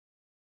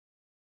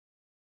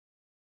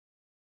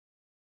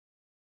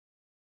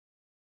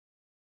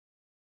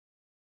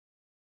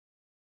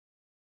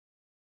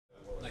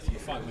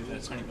fight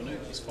with Tony Bellew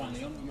is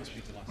finally on. You must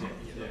be delighted.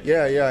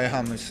 Yeah, I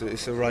am.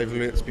 It's a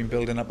rivalry that's been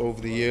building up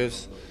over the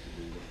years,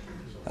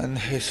 and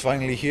it's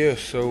finally here.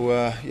 So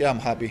yeah, I'm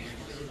happy.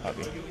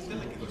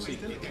 Obviously,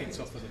 it kicked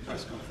off at the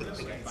press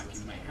conference back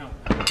in May.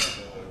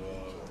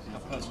 How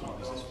personal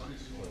was this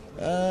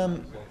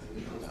fight?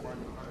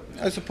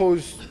 I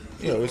suppose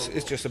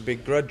it's just a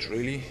big grudge,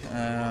 really.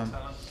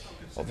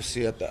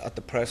 Obviously, at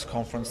the press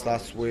conference,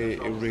 that's where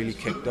it really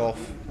kicked off,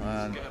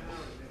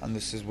 and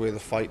this is where the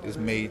fight is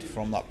made,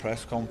 from that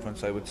press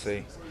conference, I would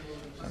say.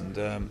 And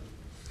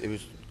it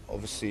was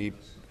obviously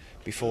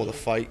before the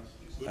fight.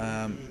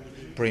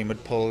 Brahim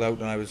had pulled out,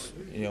 and I was,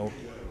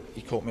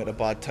 he caught me at a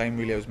bad time.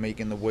 Really, I was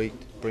making the weight.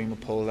 Brahim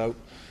had pulled out,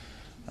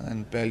 and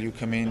then Bellew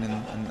came in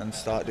and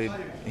started,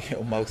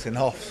 mouthing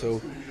off.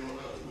 So,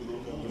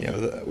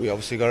 we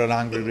obviously got an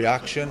angry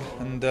reaction,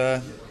 and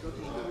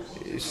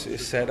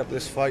it's set up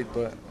this fight,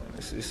 but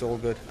it's all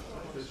good.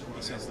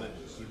 He says that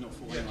you've not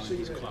fought anyone in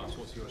his class.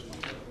 What's your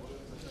response?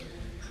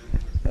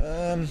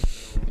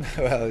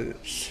 Well,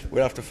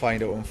 we'll have to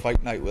find out on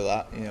fight night with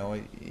that.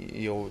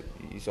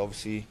 He's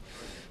obviously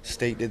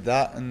stated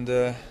that, and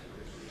the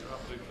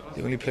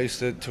only place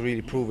to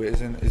really prove it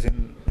is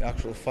in the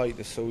actual fight.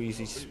 It's so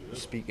easy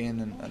speaking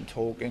and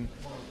talking,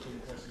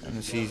 and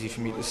it's easy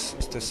for me to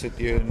sit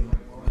here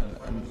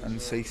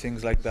and say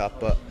things like that,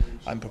 but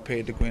I'm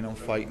prepared to go in on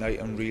fight night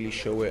and really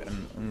show it,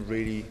 and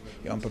really,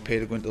 I'm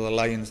prepared to go into the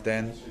Lions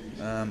Den.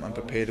 I'm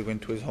prepared to go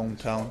into his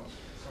hometown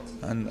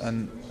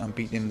and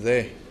beat him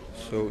there.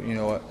 So,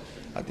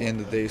 at the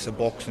end of the day, it's a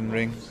boxing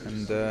ring,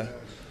 and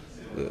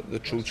the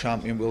true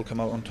champion will come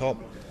out on top.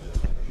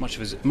 Much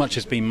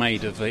has been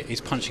made of his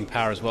punching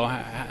power as well.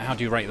 How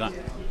do you rate that?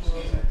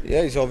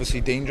 Yeah, he's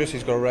obviously dangerous.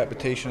 He's got a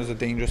reputation as a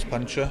dangerous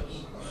puncher,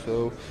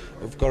 so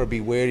we've got to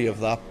be wary of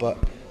that. But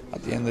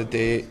at the end of the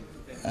day,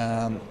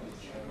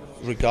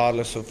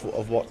 regardless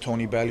of what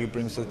Tony Bellew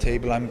brings to the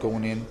table, I'm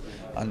going in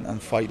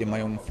and fighting my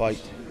own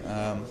fight.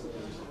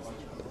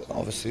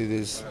 Obviously,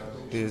 there's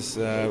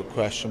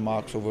question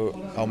marks over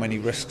how many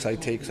risks I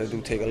take, because I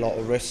do take a lot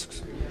of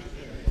risks.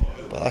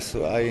 But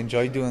I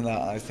enjoy doing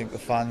that. I think the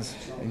fans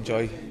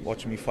enjoy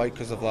watching me fight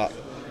because of that.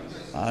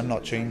 I'm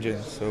not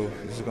changing, so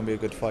this is going to be a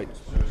good fight.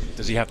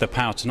 Does he have the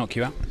power to knock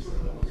you out?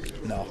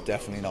 No,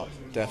 definitely not.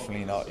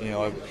 Definitely not.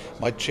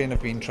 My chin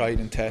have been tried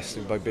and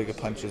tested by bigger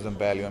punchers than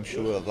Bellew. I'm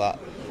sure of that.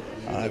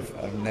 And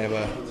I've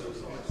never,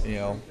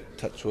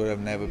 touched wood, I've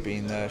never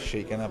been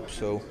shaken up.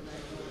 So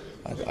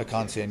I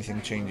can't see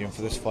anything changing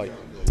for this fight.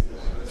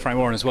 Frank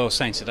Warren as well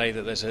saying today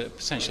that there's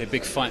potentially a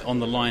big fight on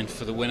the line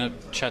for the winner,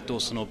 Chad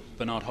Dawson or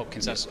Bernard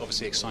Hopkins. That's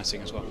obviously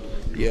exciting as well.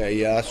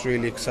 Yeah, that's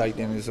really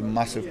exciting. There's a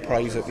massive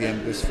prize at the end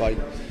of this fight,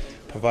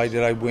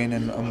 provided I win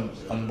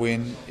and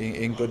win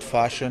in good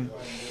fashion.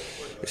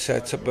 It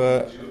sets up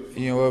a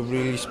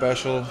really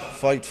special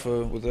fight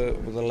with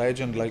a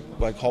legend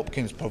like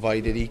Hopkins,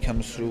 provided he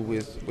comes through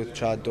with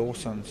Chad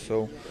Dawson.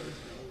 So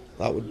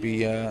that would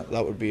be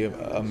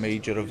a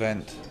major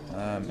event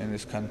in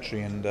this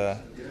country, and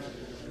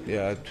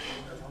that's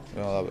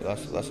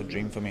a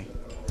dream for me.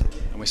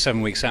 And we're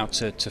 7 weeks out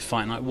to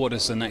fight night. What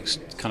does the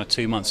next kind of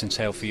 2 months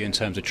entail for you in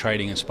terms of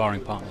training and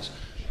sparring partners?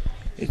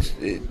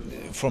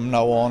 From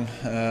now on,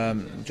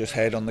 just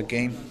head on the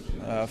game,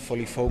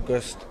 fully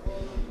focused,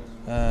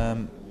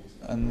 and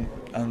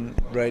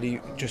ready.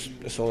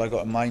 That's all I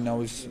got in mind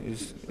now is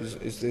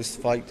this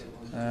fight,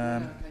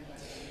 and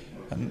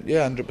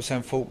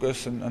 100%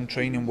 focused and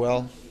training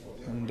well,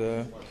 and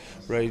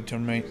ready to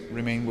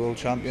remain world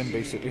champion,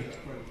 basically.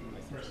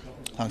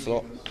 Thanks a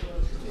lot.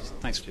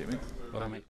 Thanks, Jimmy. Well done, mate.